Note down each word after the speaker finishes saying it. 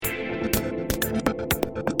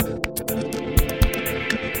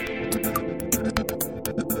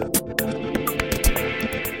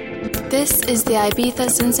This is the Ibiza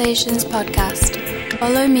Sensations podcast.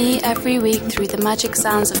 Follow me every week through the magic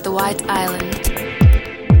sounds of the White Island.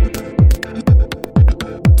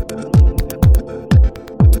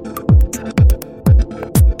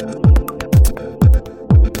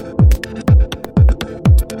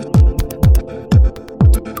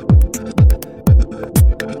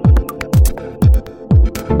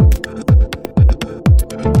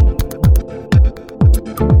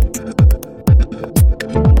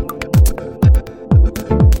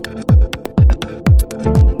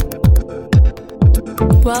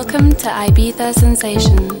 Welcome to Ibiza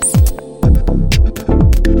Sensations.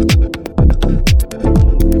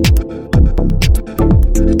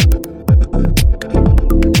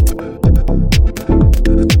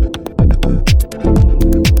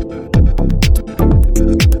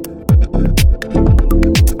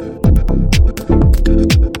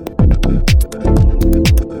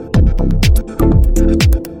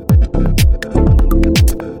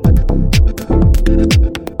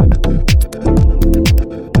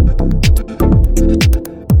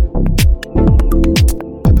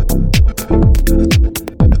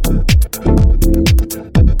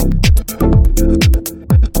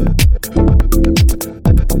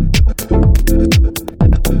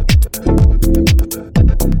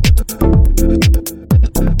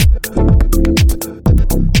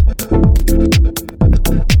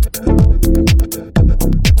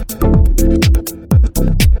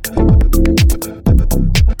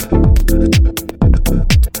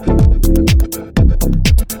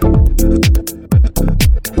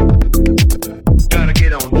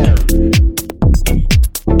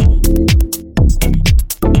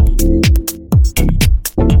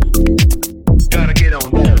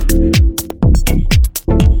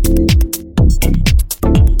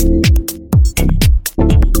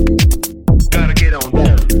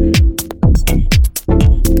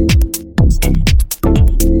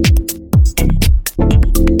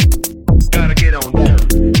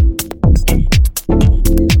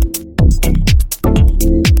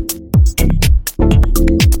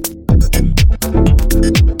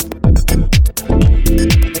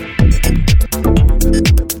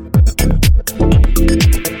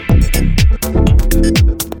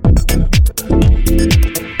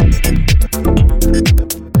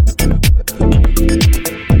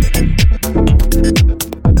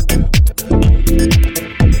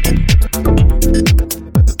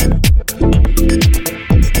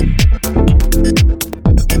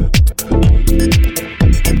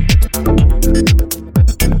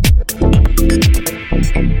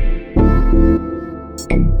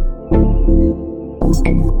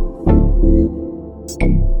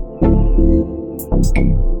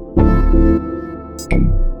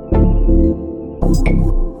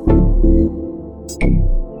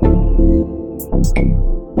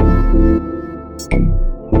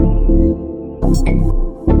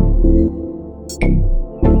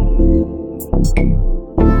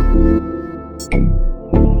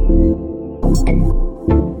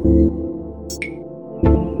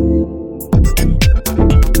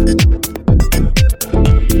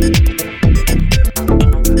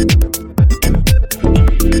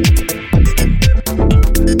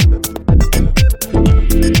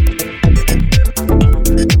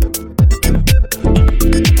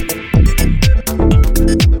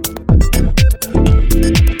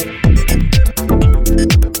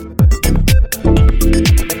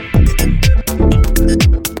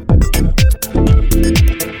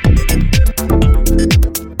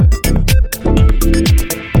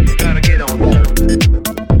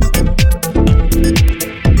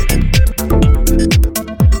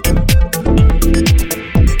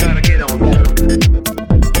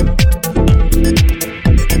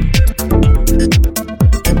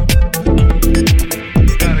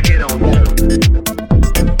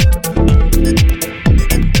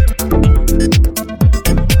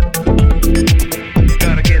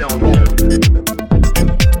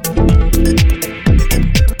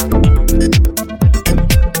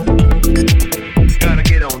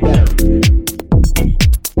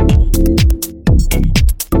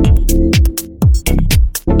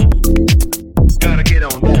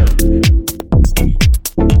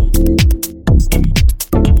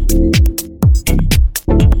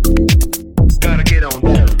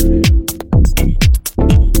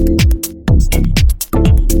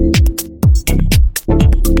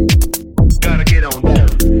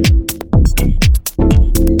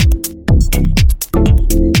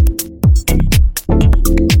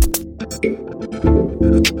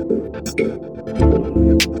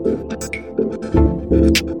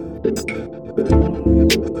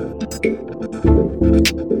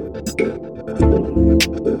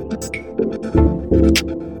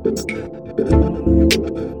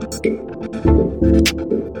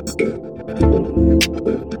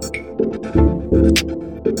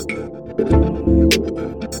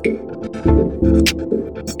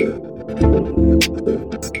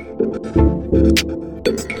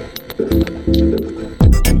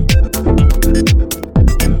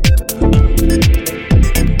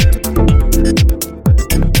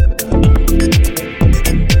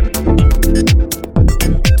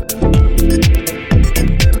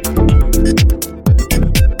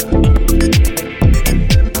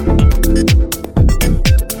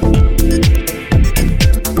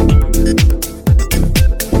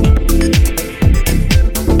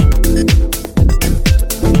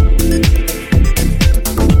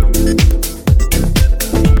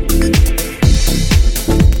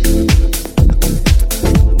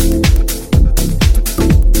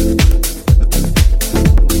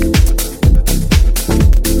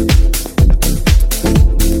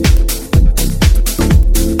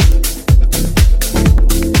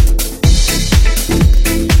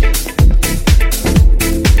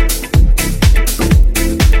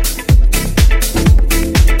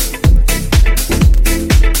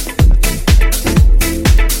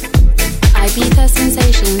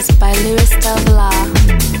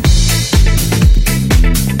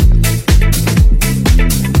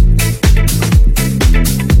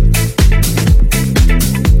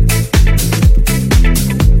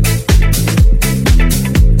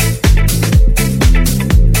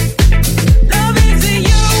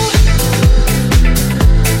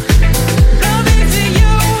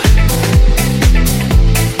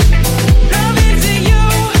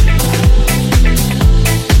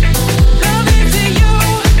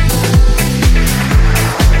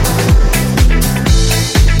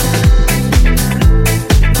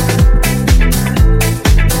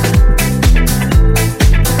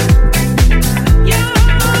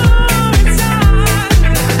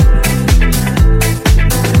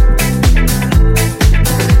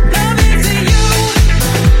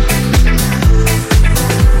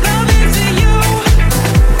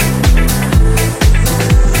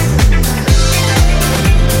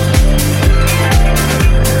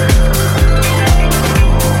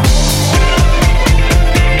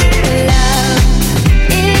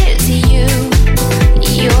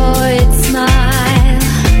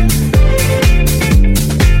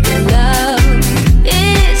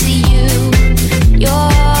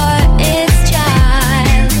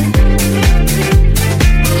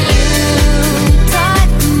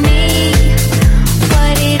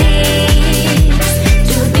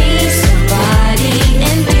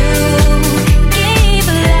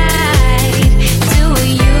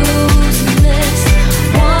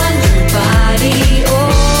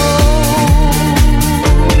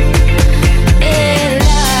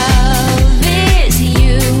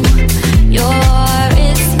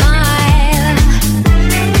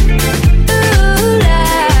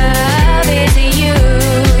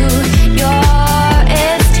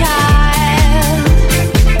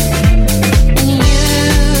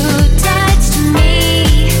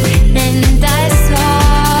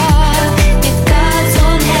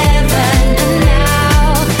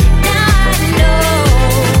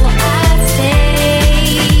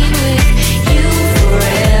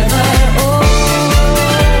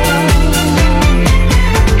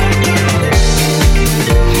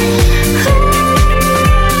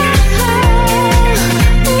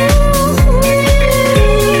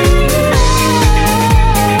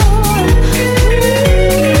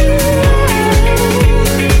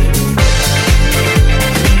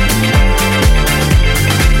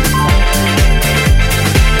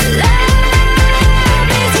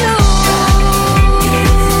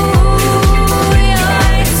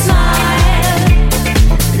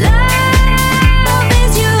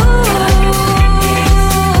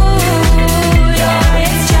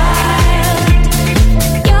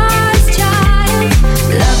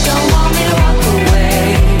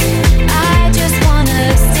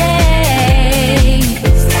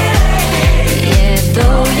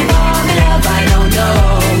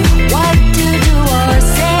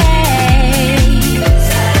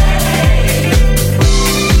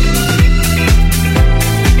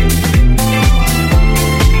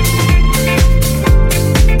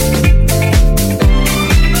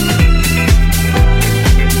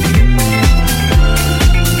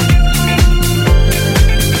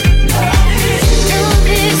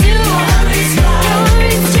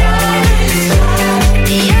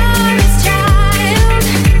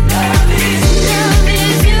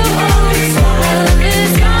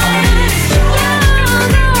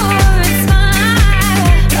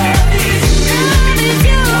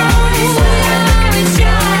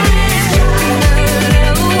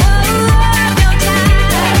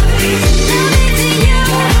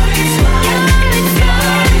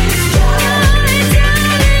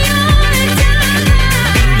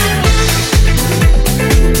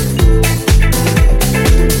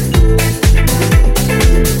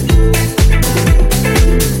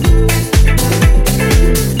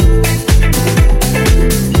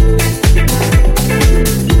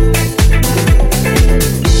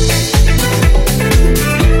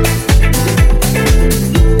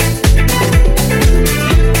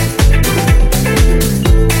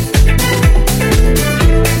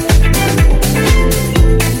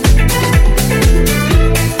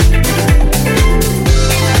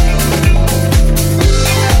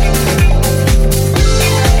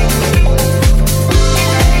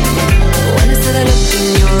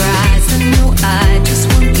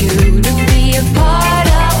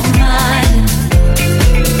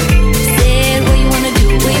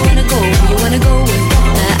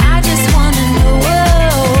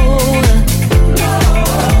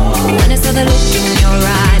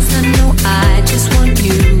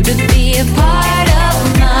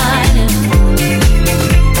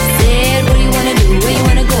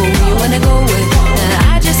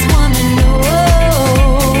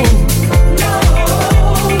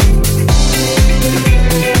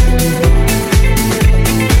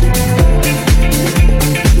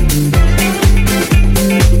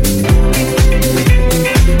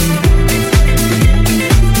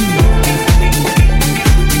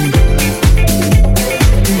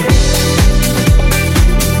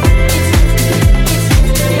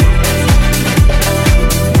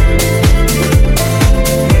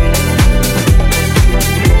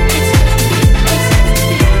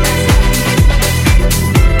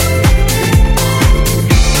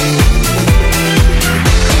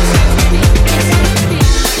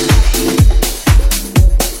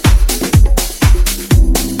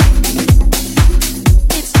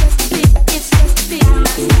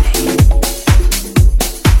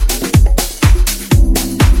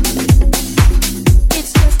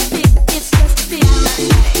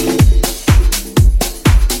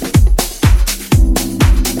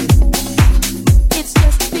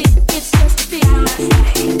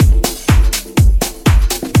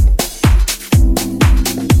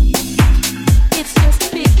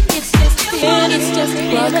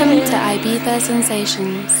 Ibiza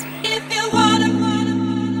Sensations.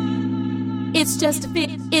 It's just a feel,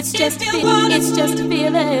 it's just a feel, it's just a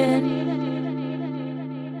feeling.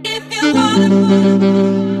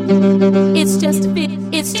 It's just a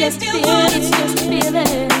feel, it's just a feel, it's just a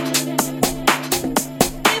feeling.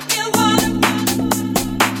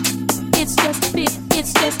 It's just a feel,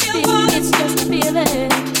 it's just a feel, it's just a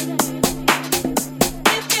feeling.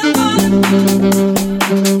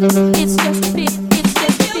 It's just a feel, it's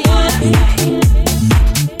just a feeling. It's just a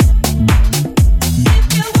feel, it's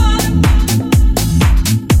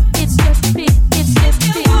just a feeling. It's just a feel, it's just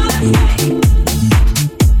a feeling. It's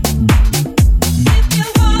just a feel, it's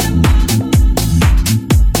just a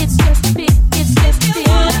feeling. It's just a feel, it's just a feeling. It's just a feel, it's just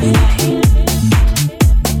a feeling.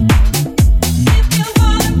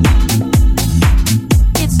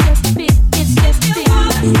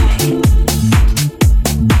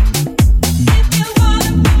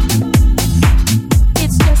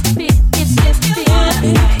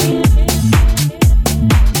 It's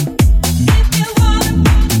just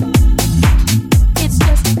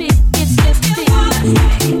a feel,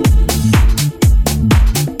 it's just a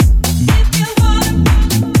feeling.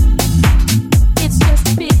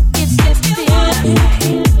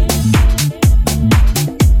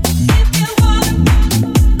 It's just a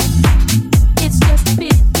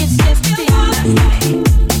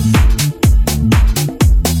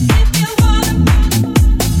feel, it's just a feeling.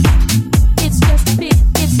 It's just a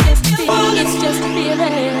feel, it's just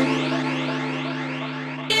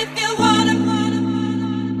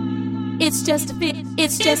a feeling. It's just a feeling. It's just a feel,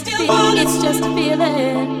 it's just a feel, it's just a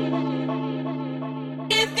feeling.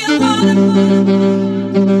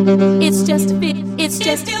 It's just a feel, it's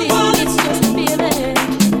just a feel, it's just a feeling.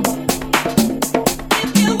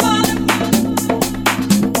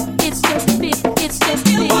 It's just a feel, it's just a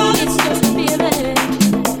feel, it's just a feeling.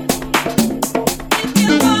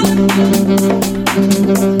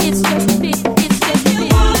 It's just a feel, it's just a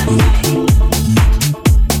feeling.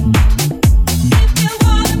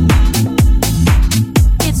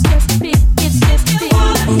 It's just a feel, it's just a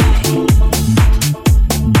feeling.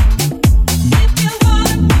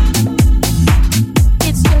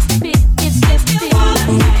 It's just a feel, it's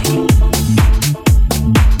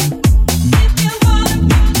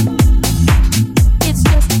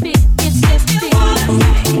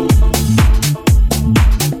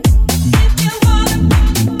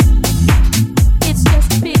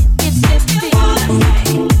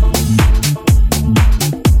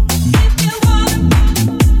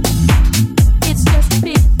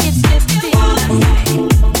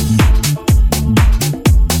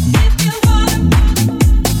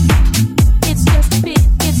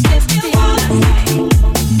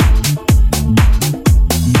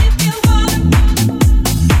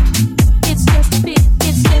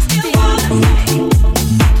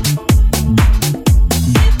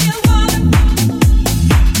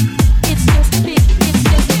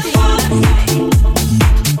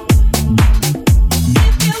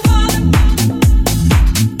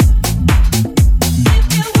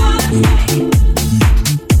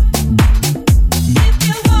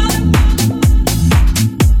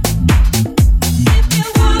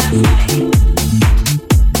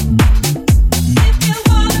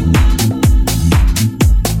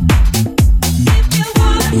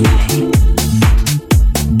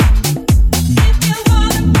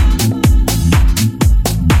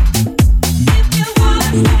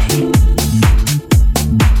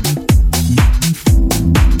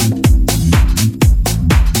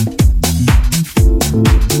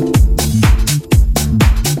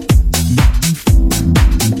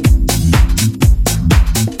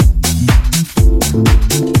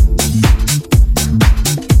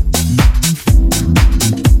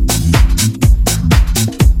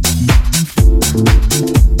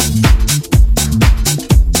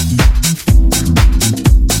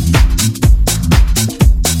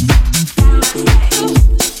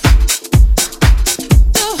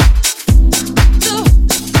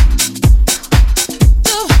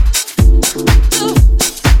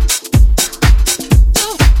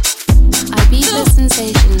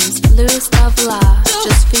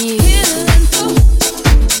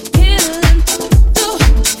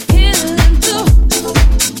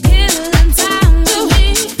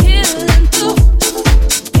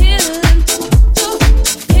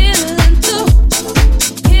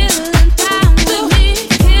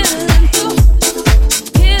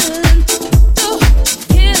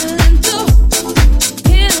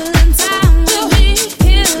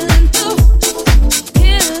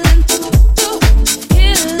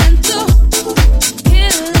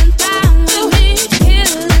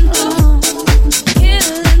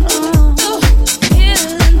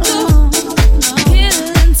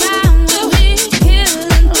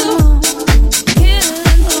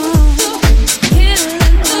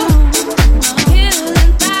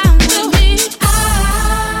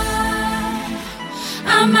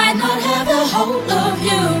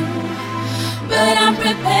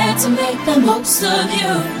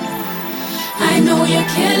I know you're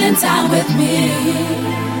killing time with me.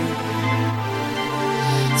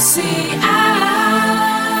 See,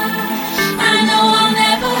 I know I'll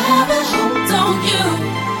never have a hold on you,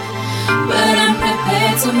 but I'm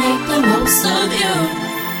prepared to make the most of you.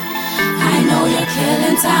 I know you're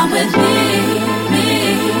killing time with me, me.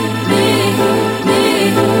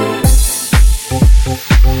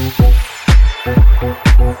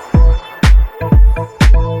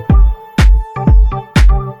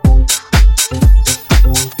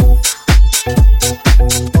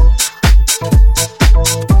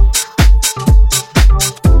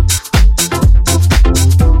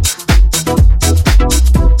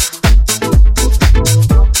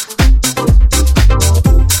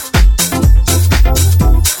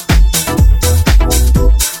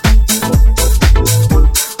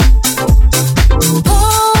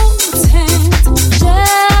 Potent,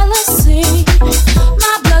 jealous.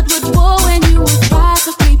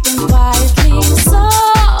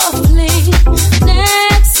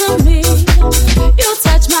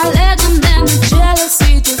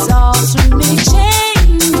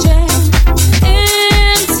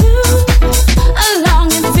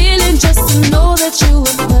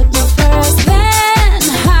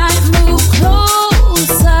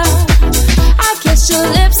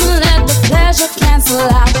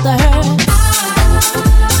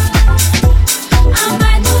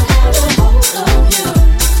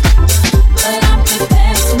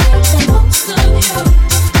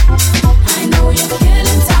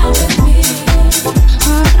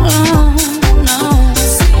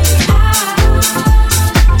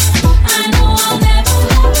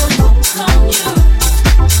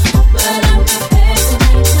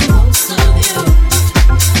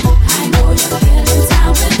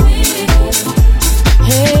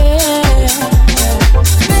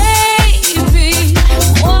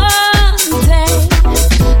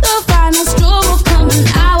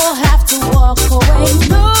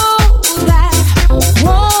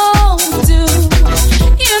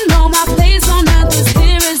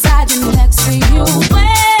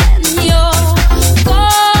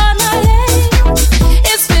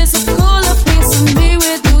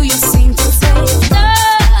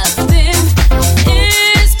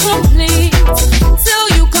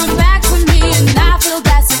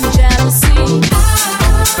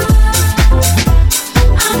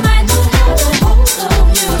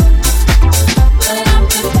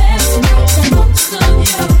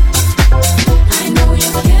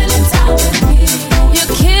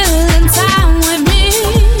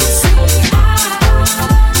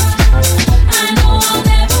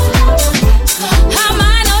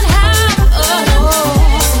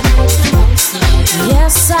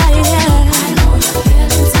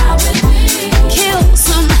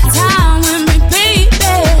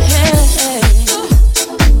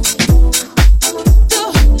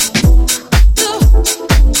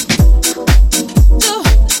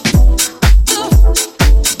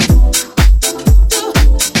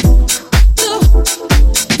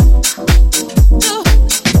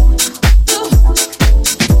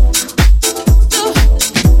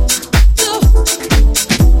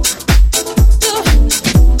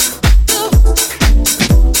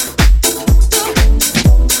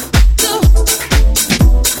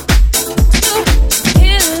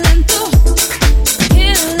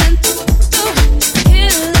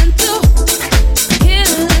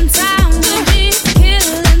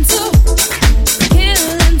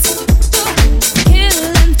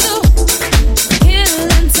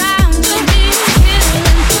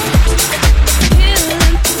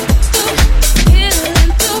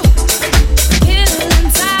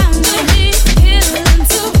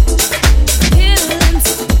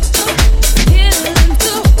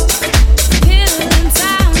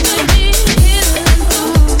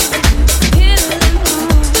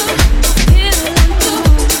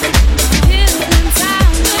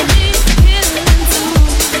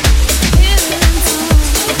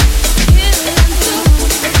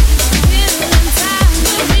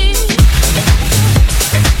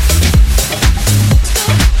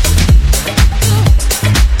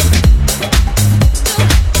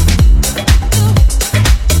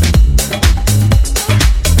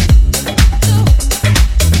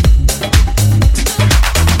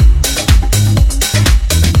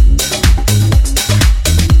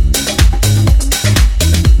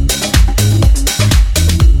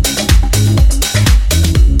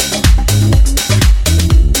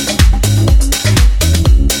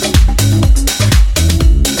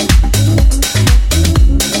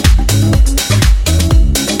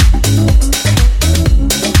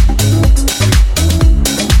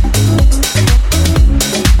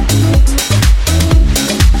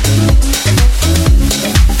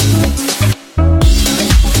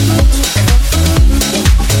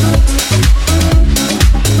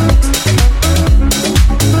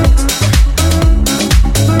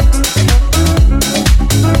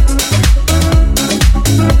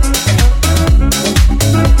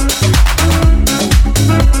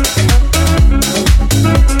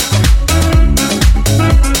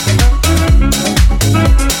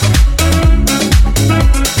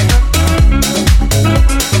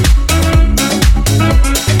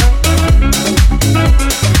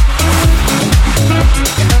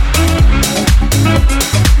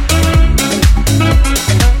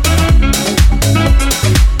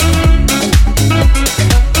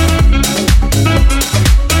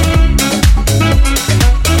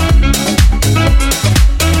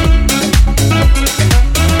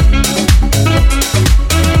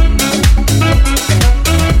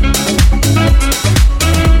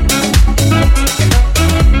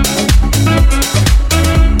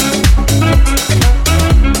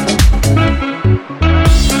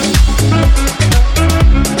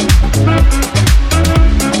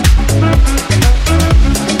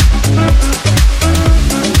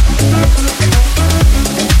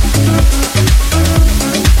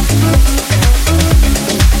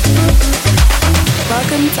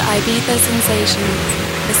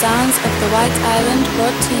 Sensations, the sounds of the White Island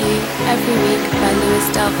brought to you every week by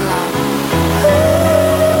Luis Del Villar.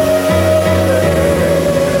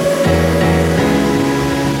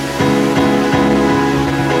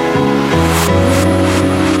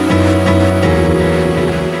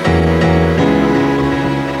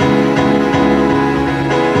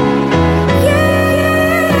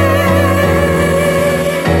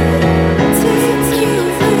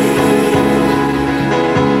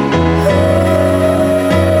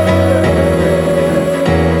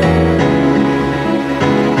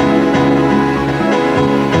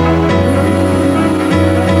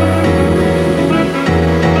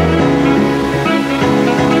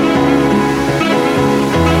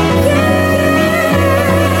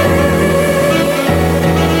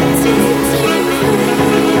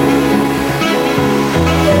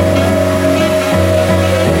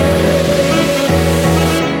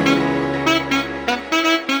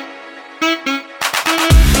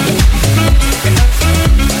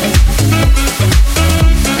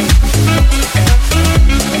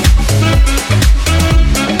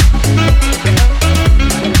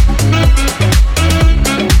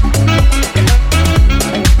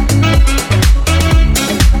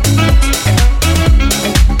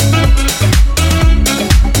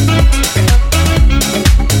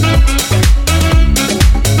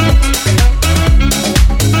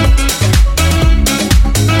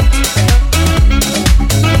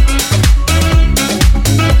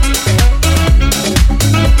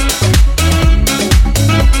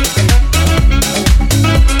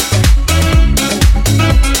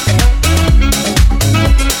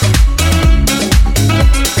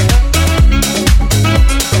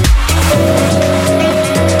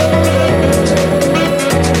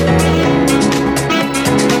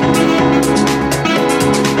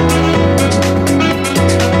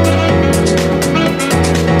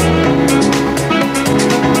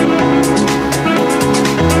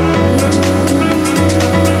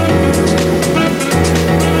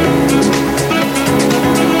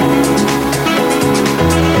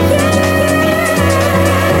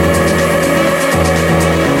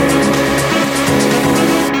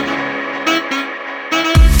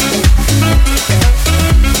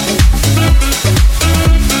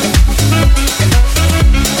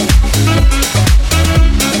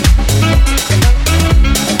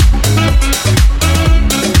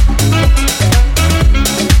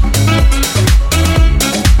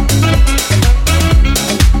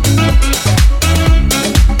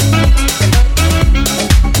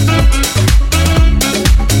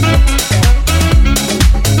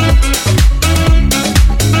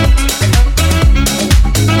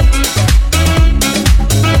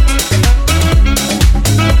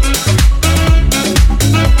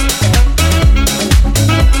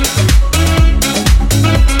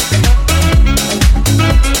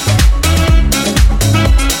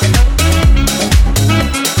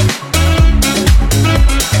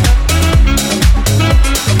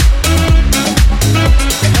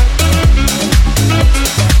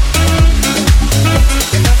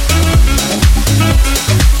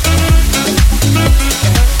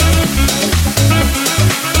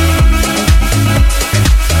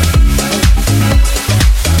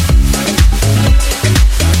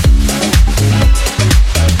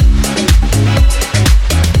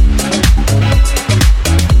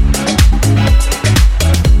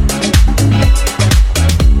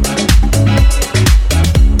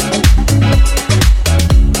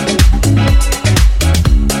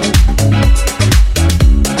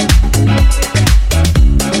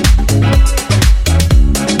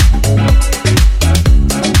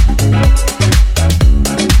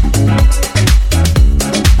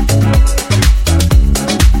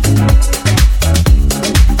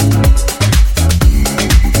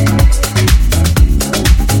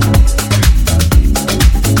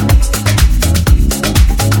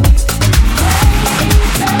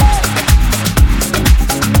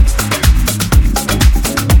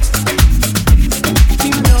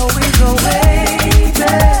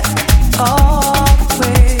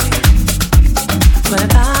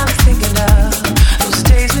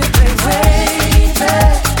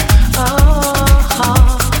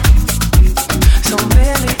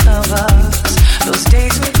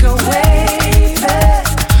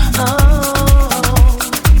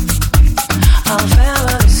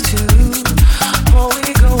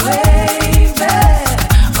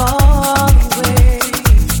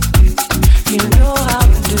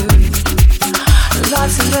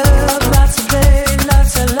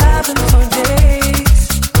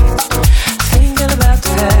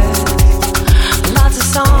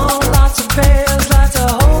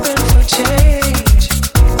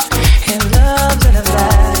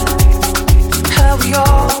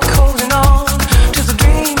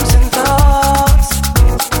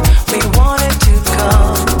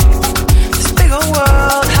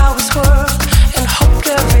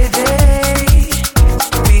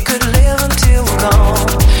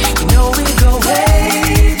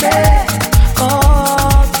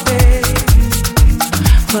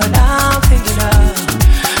 Ooh.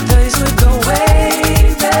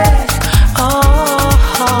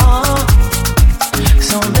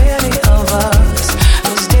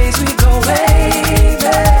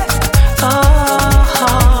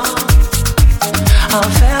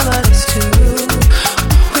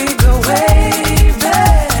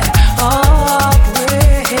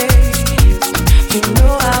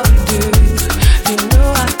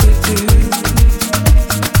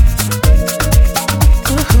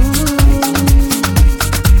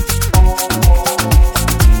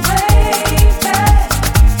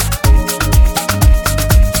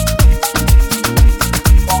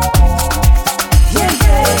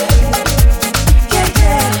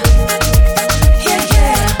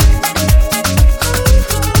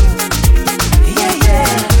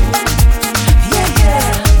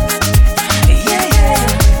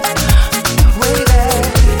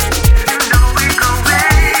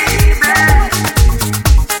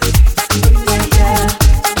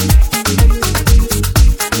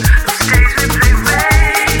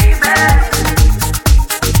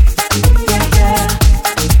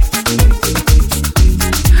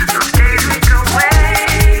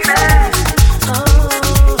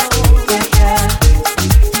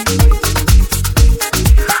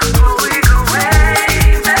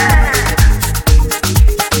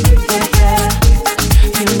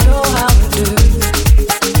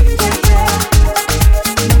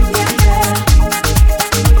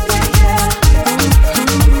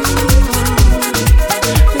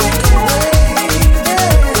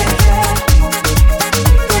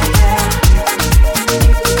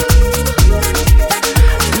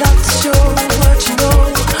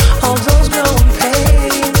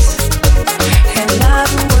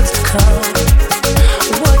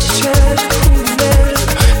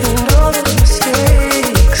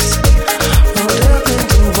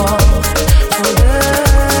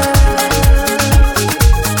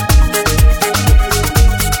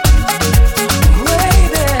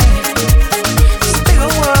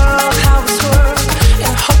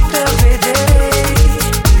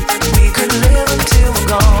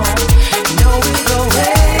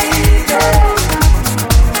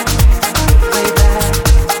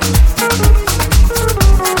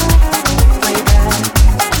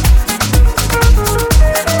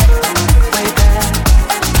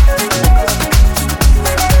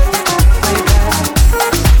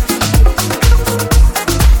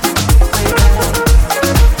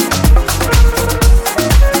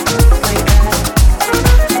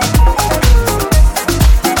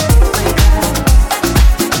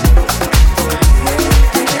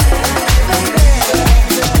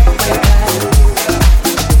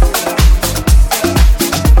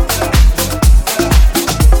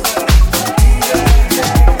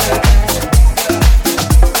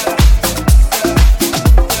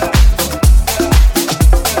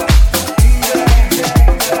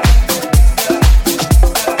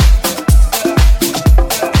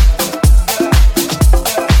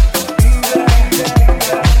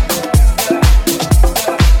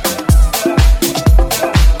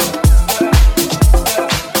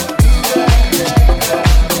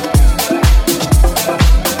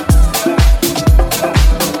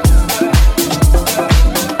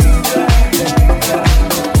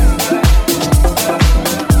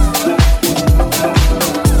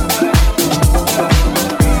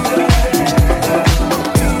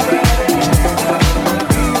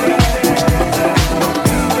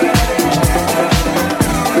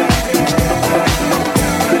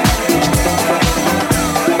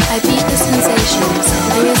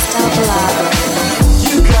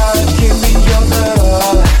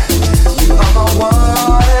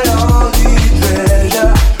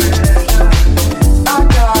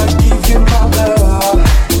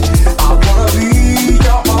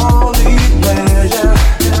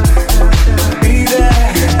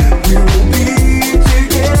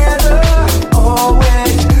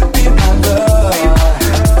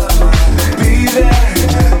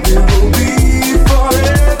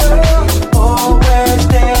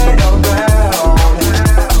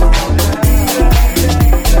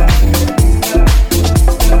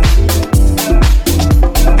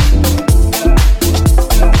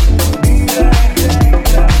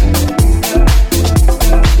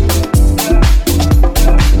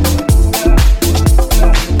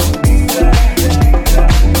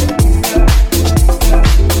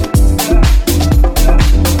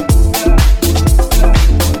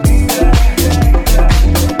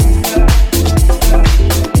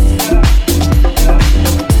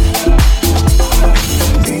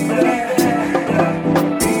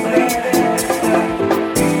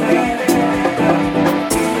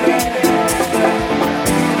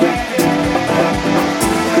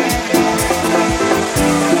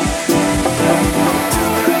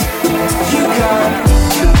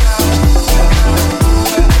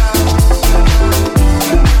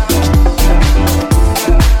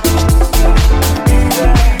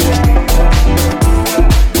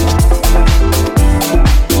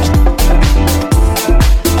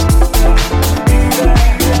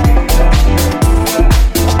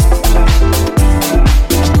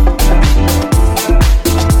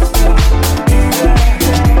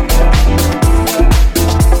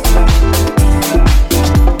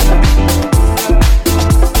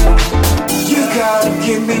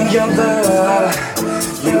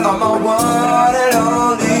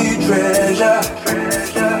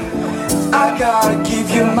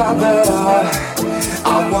 my love. I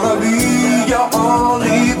wanna be your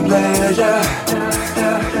only pleasure.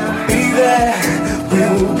 Be there, we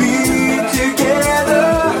will be together.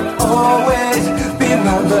 Always be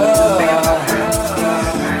my love.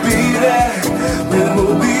 Be there, we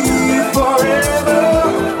will be forever.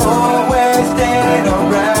 Always staying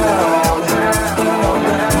around.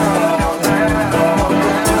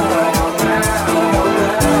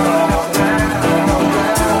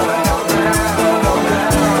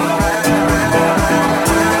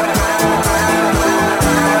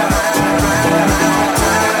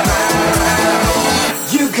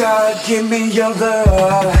 Give me your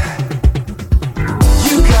love.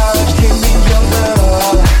 You gotta give me your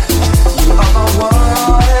love. You are my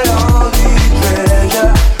one and only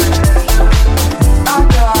treasure. I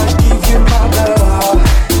gotta give you my love.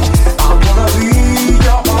 I wanna be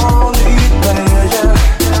your only pleasure.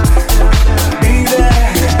 Be there,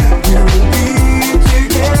 we will be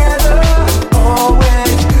together.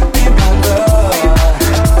 Always be my love.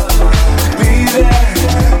 Be there,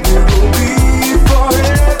 we will be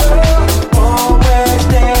forever. Always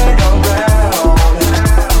staying around.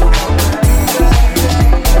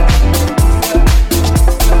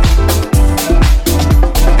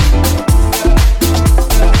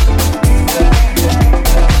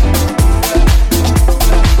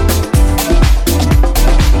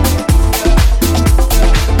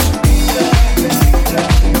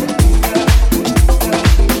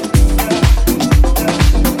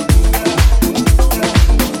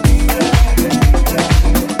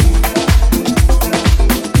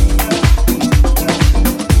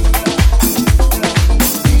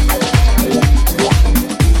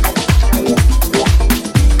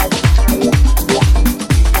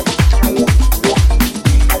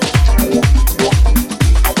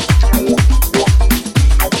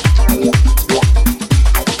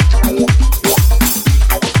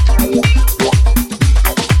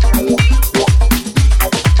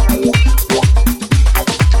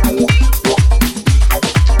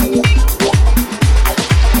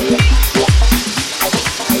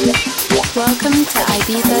 Welcome to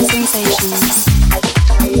Ibiza Sensations.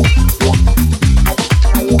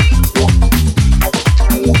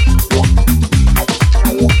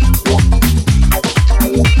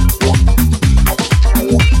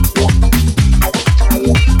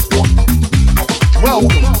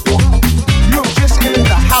 Welcome. You have just entered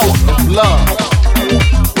the house of love.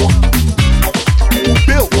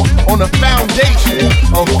 Built on a foundation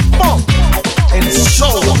of funk and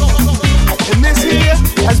soul. And this here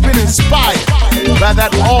has been inspired by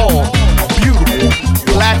that all beautiful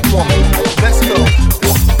black woman. Let's go.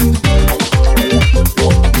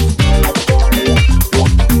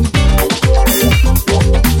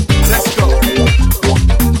 Let's go.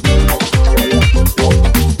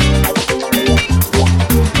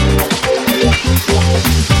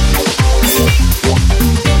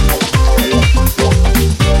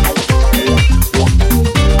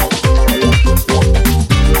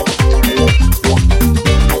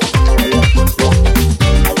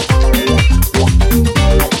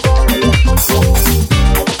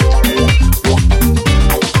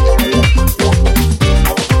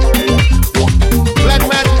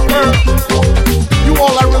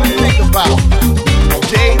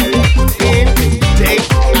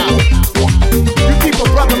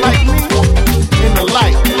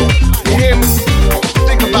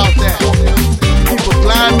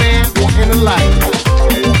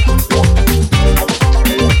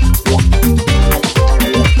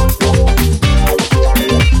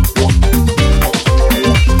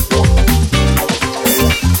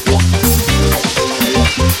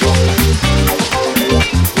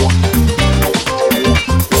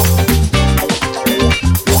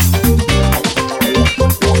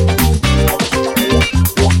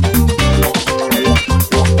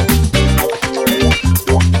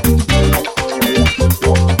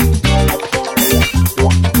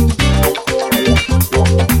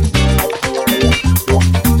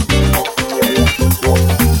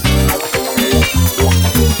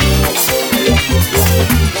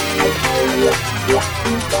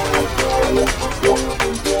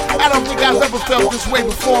 Felt this way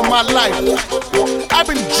before in my life. I've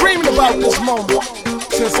been dreaming about this moment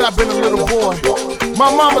since I've been a little boy. My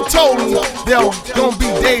mama told me there gonna be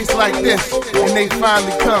days like this, and they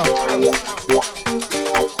finally come.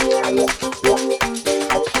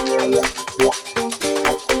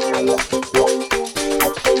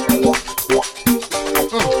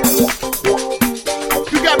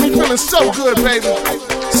 You got me feeling so good, baby,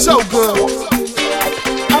 so good.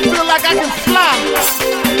 I feel like I can fly.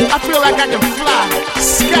 I feel like I can fly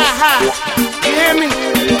sky high. You hear me?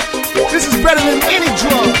 This is better than any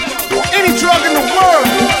drug in the world.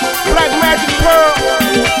 Black Magic Pearl,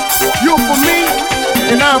 you're for me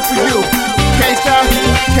and I'm for you. Can't stop,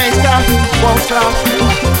 won't stop.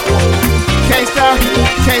 Can't stop,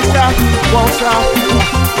 won't stop.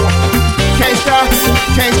 Can't stop,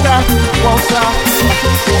 won't stop.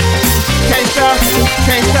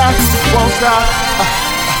 Can't stop, won't stop.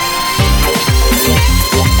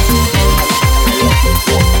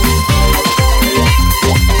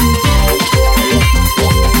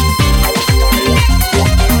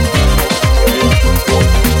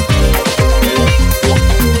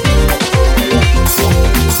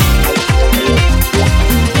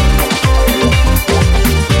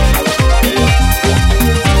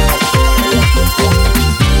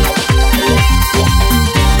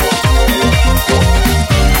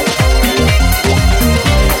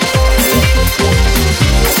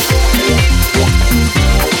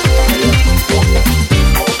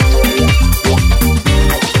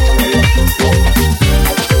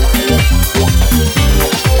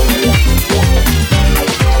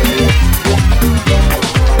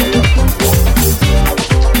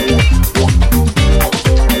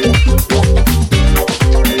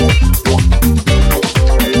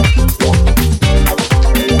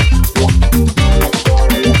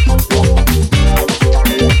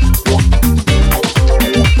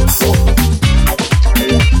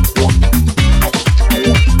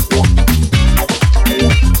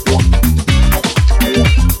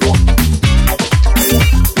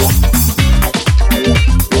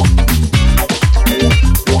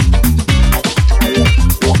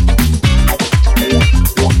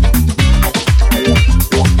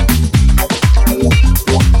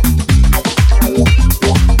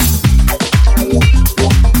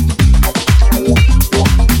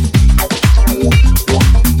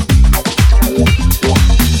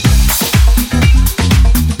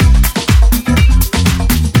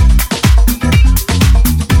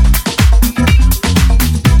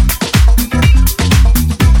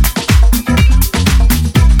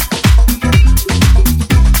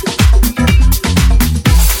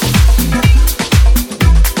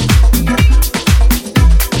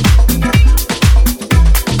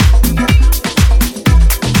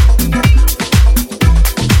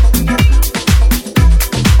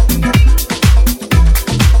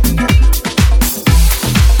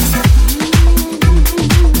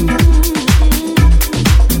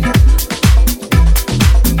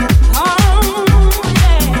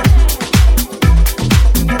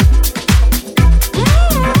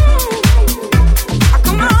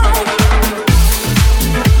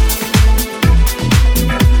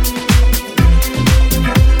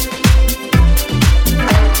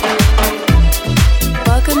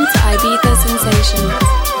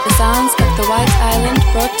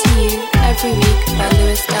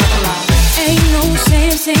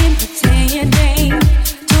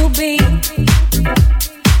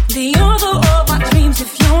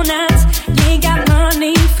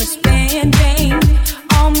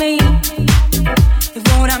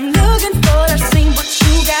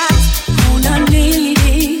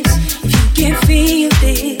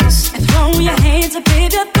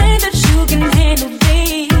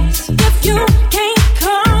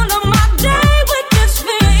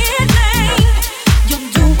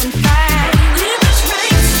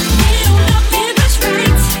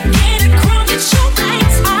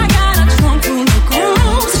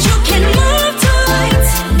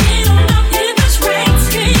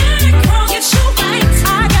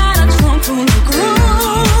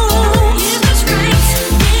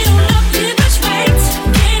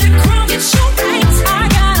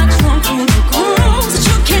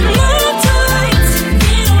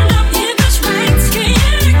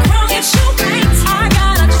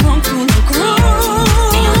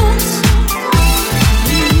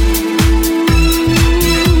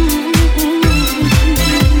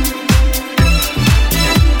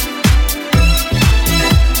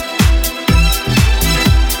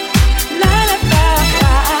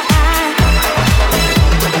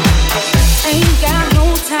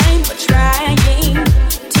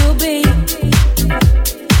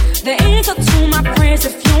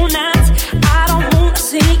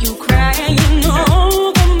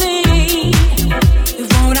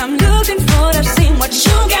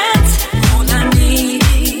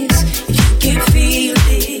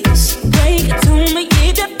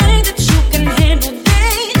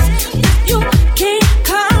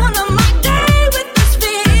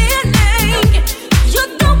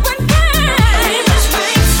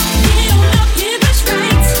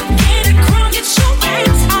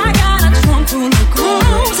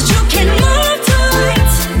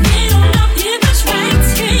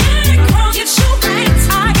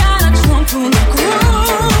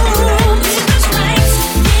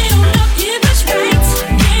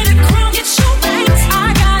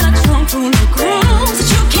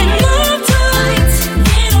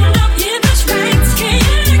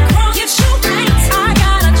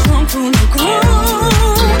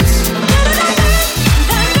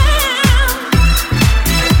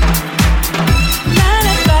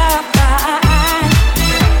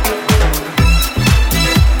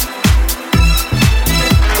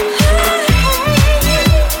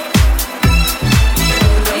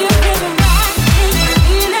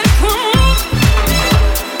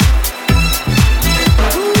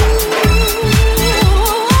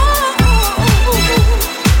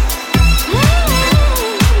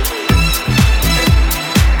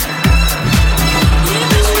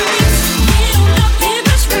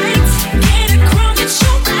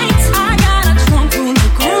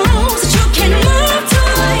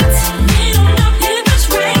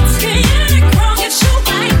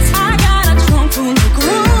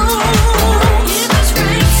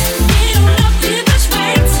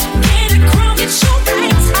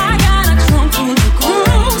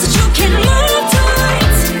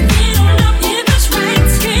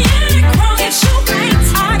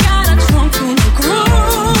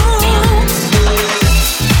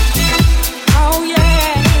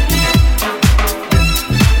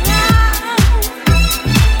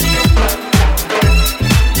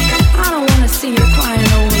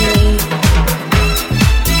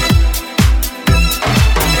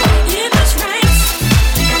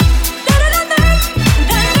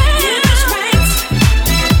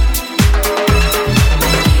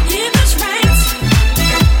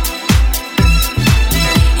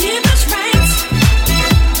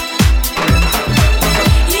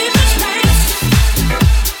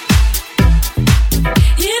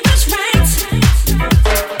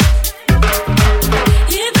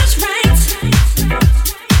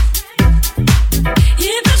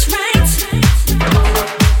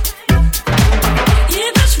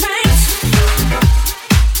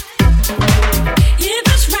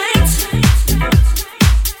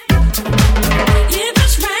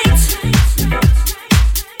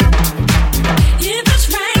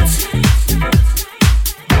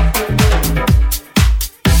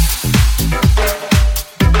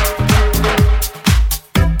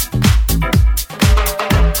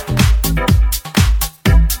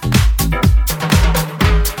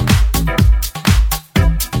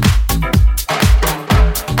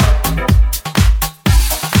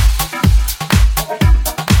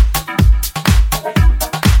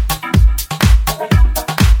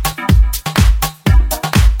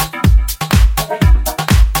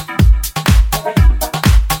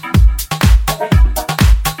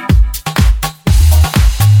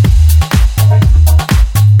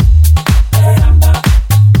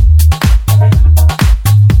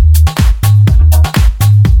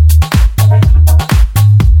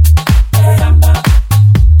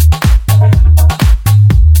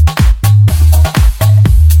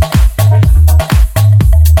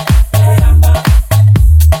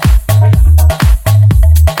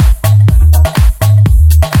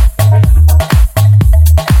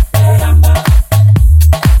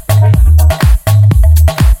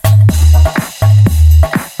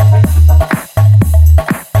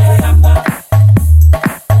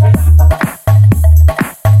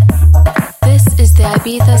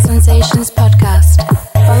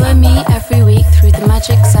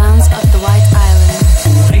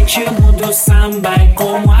 ritmo do samba é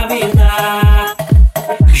como a vida.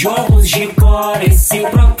 Jogos de cores e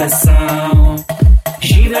proteção.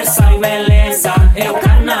 Diversão e beleza é o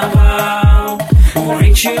carnaval. O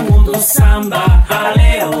ritmo do samba,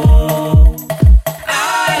 aleô.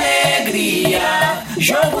 Alegria,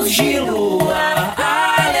 jogos de lua.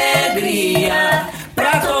 Alegria,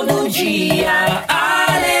 pra todo dia.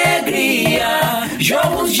 Alegria,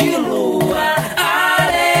 jogos de lua.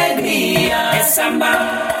 Alegria, é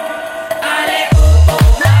samba. Yeah.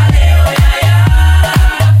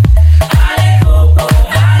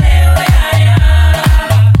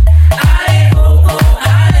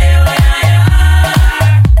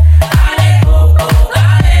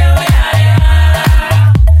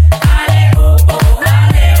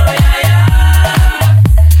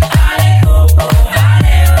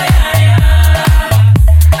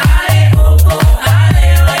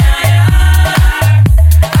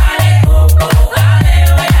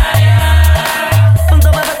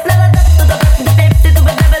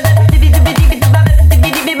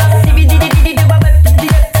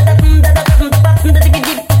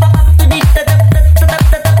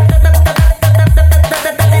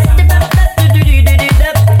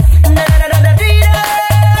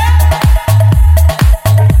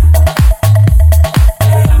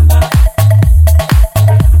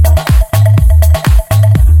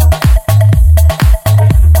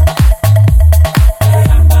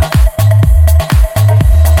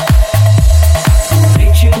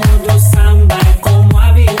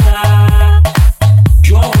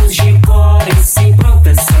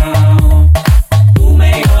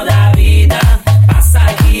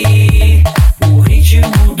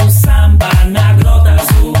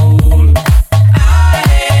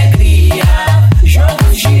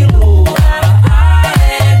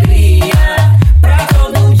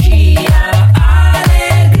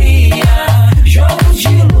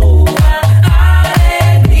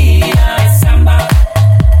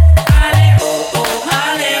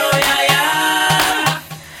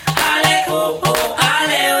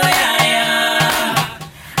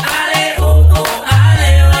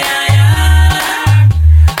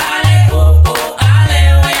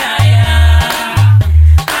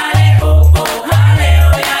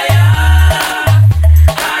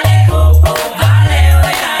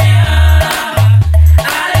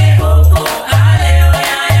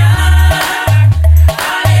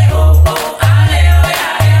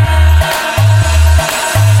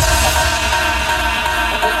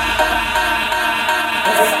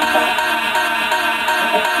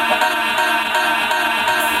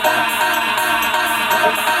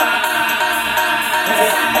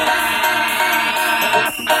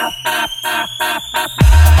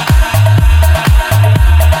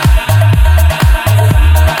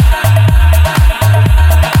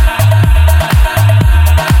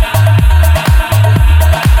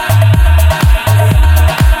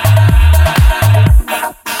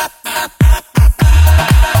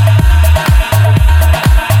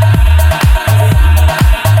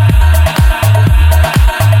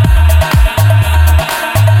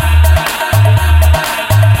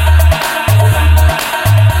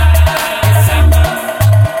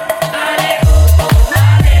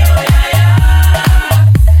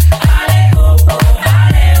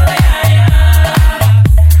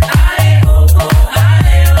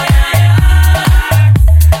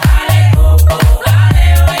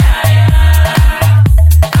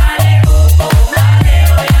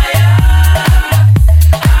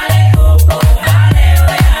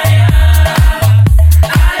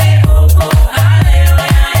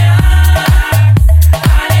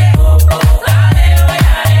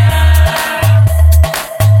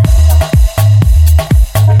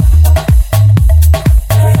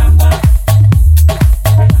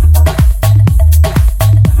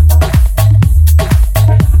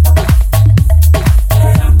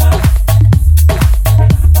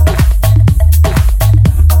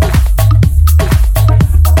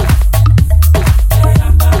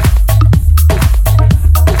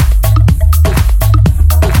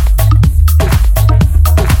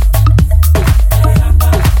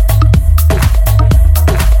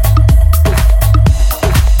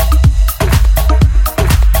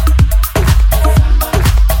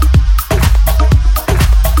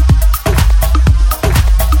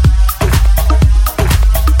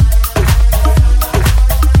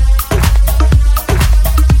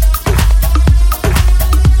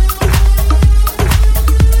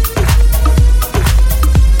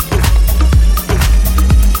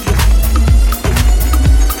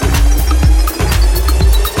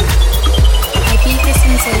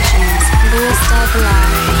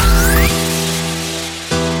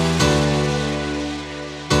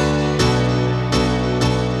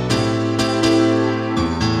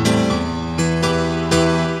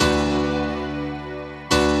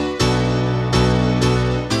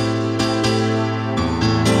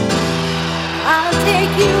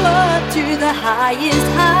 take you up to the highest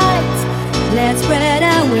heights. Let's spread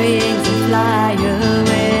our wings and fly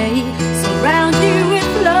away. Surround you with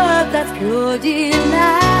love that's pure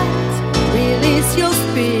delight. Release your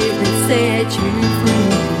spirit, set you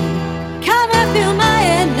free. Come and feel my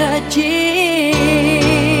energy.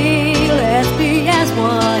 Let's be as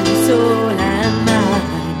one in soul and mind.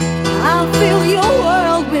 I'll fill your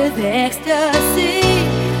world with ecstasy.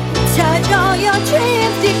 Touch all your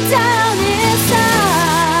dreams deep down inside.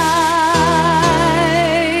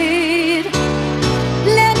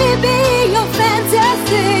 Let me be your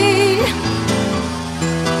fantasy.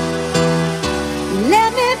 Let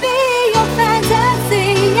me be your fantasy,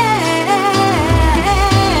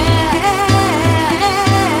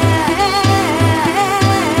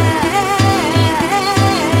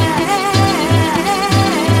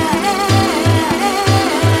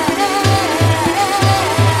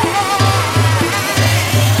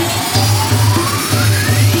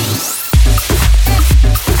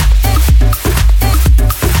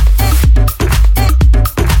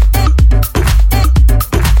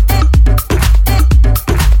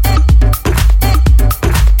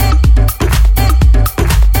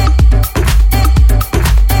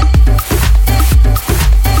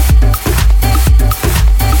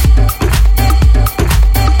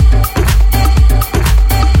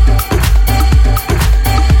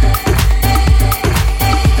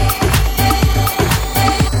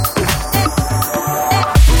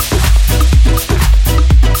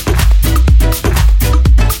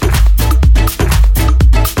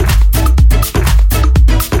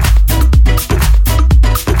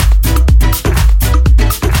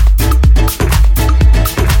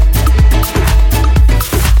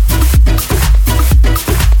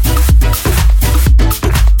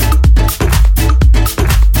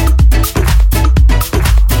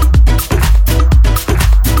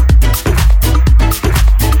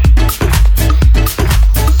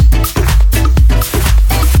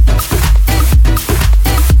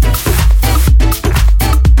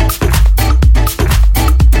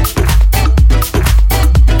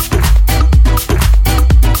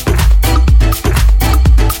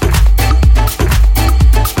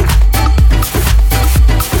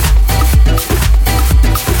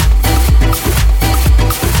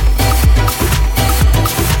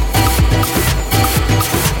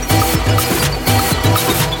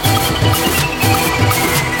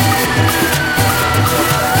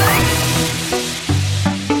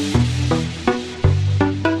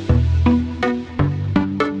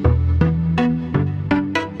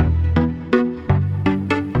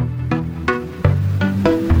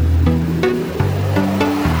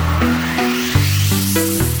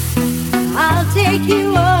 take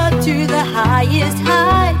you up to the highest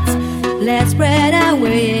heights. Let's spread our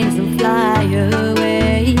wings and fly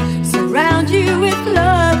away. Surround you with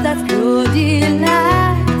love that's pure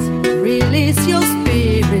delight. Release your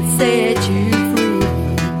spirit, set you free.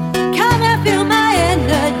 Come and feel my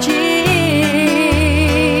energy.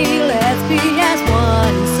 Let's be as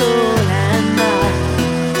one in soul and mind.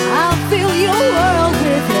 I'll fill your world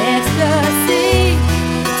with ecstasy.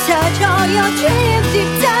 Touch all your dreams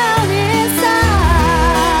deep down inside.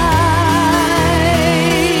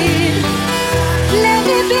 Let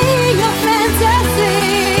me be your fantasy.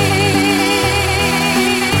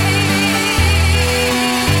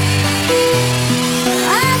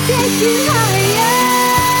 I'll take you higher.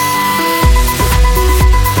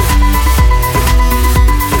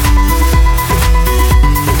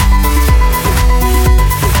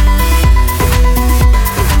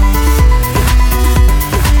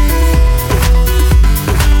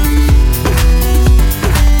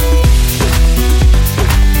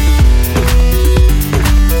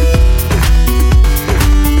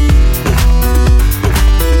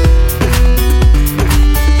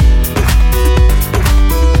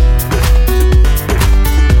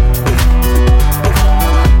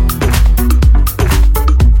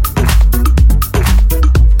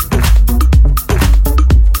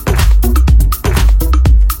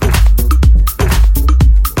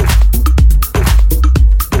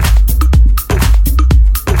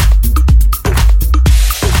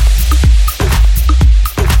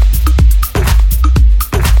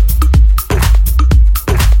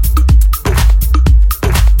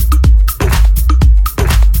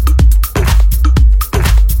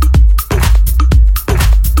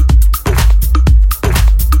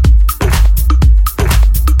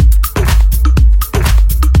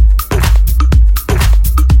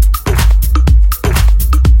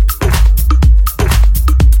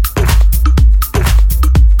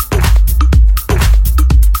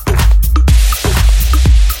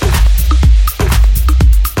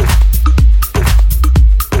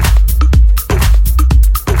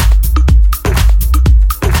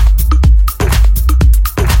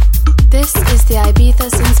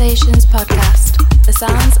 Sensations podcast, the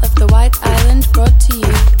sounds of